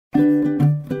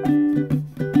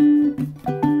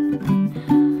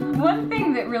One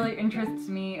thing that really interests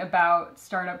me about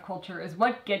startup culture is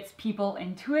what gets people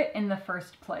into it in the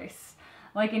first place.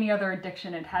 Like any other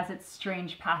addiction, it has its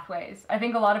strange pathways. I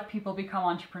think a lot of people become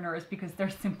entrepreneurs because they're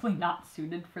simply not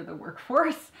suited for the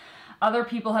workforce. Other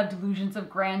people have delusions of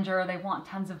grandeur, they want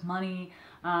tons of money.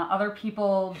 Other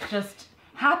people just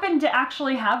happen to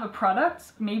actually have a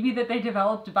product, maybe that they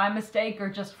developed by mistake or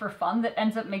just for fun, that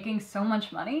ends up making so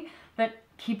much money that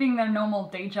keeping their normal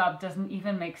day job doesn't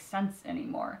even make sense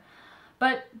anymore.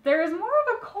 But there is more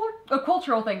of a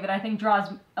cultural thing that I think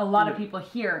draws a lot of people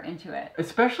here into it.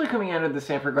 Especially coming out of the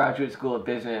Stanford Graduate School of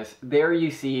Business, there you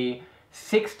see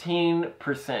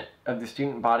 16% of the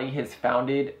student body has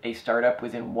founded a startup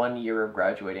within 1 year of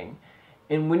graduating.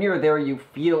 And when you're there, you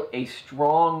feel a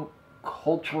strong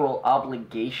cultural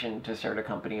obligation to start a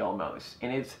company almost.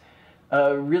 And it's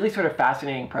a really sort of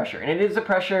fascinating pressure. And it is a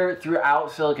pressure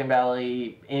throughout Silicon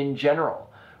Valley in general.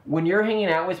 When you're hanging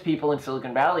out with people in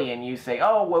Silicon Valley and you say,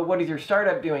 oh, well, what is your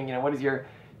startup doing? You know, what is your,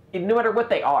 no matter what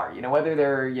they are, you know, whether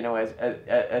they're, you know,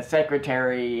 a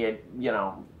secretary at, you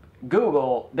know,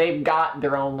 Google, they've got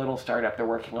their own little startup they're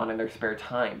working on in their spare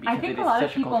time. Because I think a lot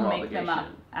of people make them up,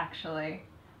 actually.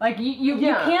 Like, you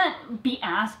can't be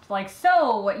asked, like,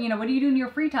 so, what, you know, what do you do in your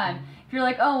free time? If you're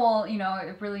like, oh, well, you know,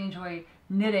 I really enjoy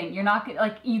knitting, you're not,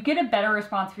 like, you get a better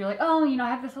response if you're like, oh, you know, I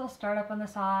have this little startup on the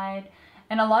side.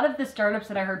 And a lot of the startups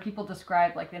that I heard people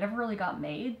describe, like, they never really got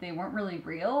made. They weren't really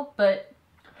real, but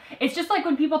it's just like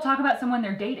when people talk about someone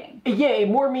they're dating. Yeah, it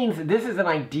more means this is an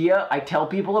idea I tell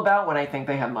people about when I think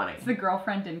they have money. It's the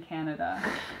girlfriend in Canada.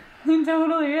 It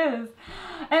totally is.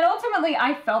 And ultimately,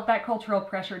 I felt that cultural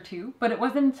pressure too, but it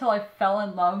wasn't until I fell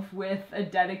in love with a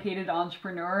dedicated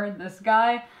entrepreneur, this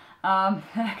guy, I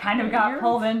kind of got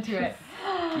pulled into it.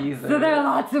 Jesus. So there are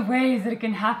lots of ways that it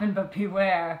can happen, but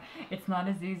beware. It's not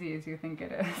as easy as you think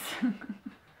it is.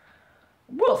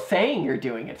 Well, saying you're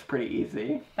doing it's pretty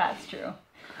easy. That's true.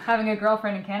 Having a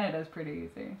girlfriend in Canada is pretty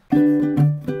easy.